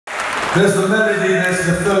There's the melody, there's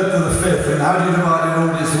the third to the fifth, and how do you divide an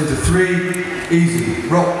audience into three? Easy.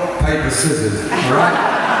 Rock, paper, scissors. Alright?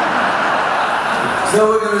 So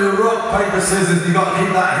we're going to do rock, paper, scissors. You've got to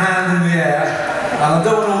keep that hand in the air. And I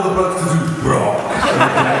don't want all the blokes to do rock.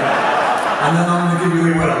 Okay? And then I'm going to give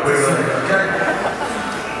you a word to sing, okay?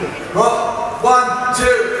 Rock, 1, 2,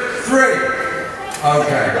 3.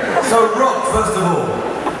 Okay. So rock, first of all.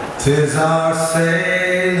 'Tis our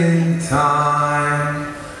sailing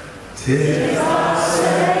time. 'Tis our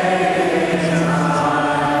sailing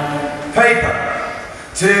time. Paper.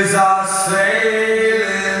 'Tis our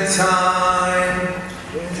sailing time.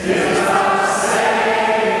 'Tis our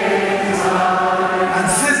sailing time. And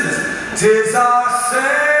scissors. 'Tis our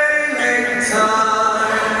sailing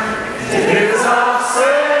time. 'Tis our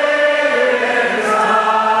sailing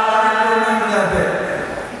time. Remember that bit.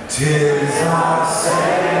 'Tis our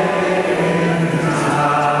sailing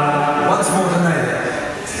time. Once more to nail it.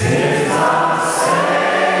 'Tis our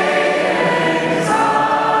sailing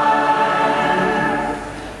time.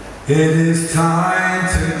 It is time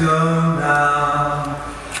to go now.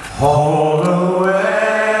 Hold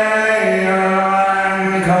away your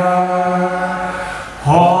anchor.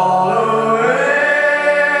 Hold away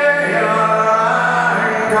your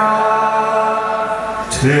anchor.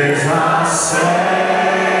 'Tis our sailing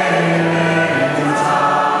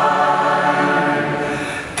time.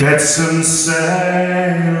 Get some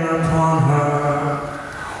sail upon her.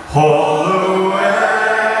 Hold away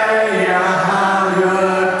your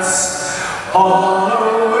halyards. All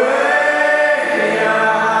away your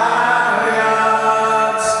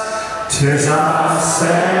halyards. 'Tis our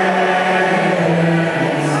sailing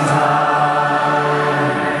time.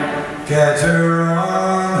 Get her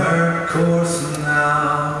on her course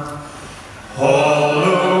now. Hold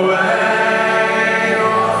away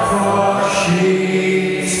your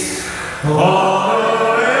foresheets. All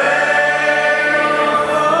away your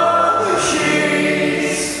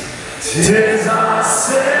foresheets. 'Tis our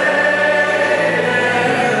sailing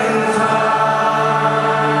time.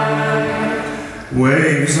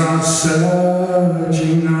 Waves are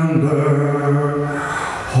surging under.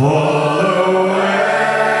 All away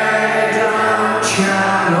down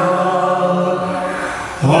channel.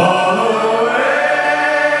 All away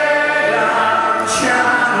down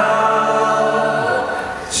channel.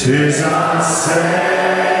 'Tis our sailing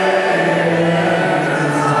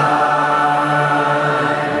time.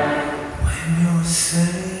 When your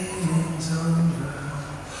sailing's over,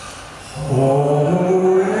 hold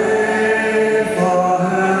away for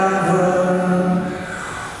heaven.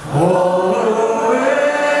 Hold away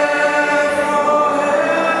for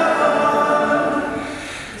heaven.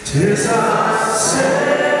 'Tis our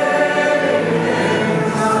sailing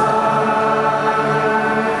time.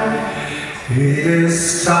 It is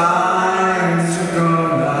time to go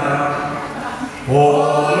now.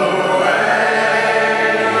 All away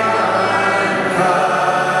your anchor.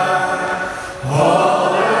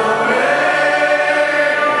 All away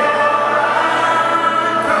your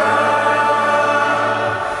anchor.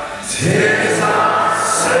 'Tis our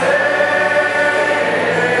sailing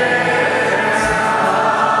time.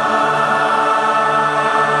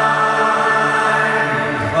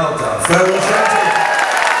 Well done. Farewell, Shanty.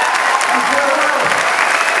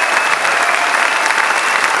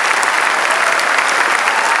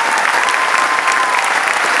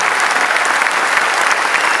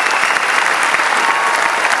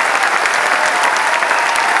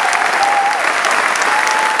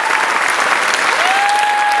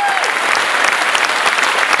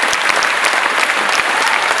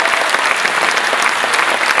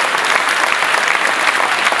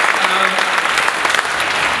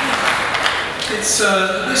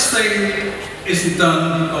 This thing isn't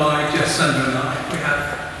done by just Sandra and I. We have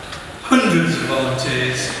hundreds of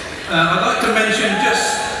volunteers. I'd like to mention just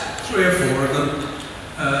 3 or 4 of them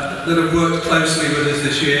that have worked closely with us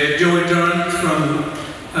this year. Joy Durrant from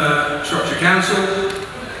Shropshire Council,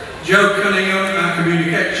 Joe Cunningham, our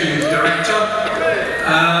Communications Director,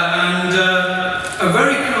 and a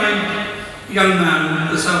very kind young man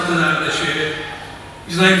that's helped us out this year.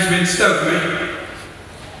 His name's Vince Stokely,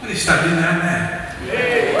 and he's standing down there.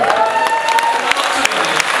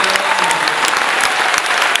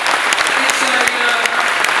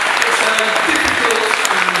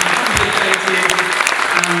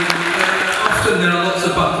 There are lots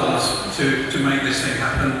of battles to make this thing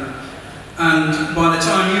happen, and by the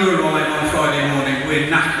time you arrive on Friday morning we're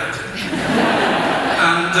knackered.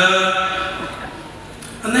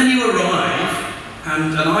 and then you arrive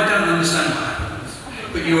and I don't understand what happens,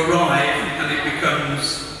 but you arrive and it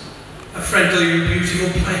becomes a friendly and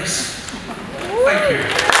beautiful place. Thank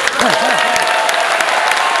you.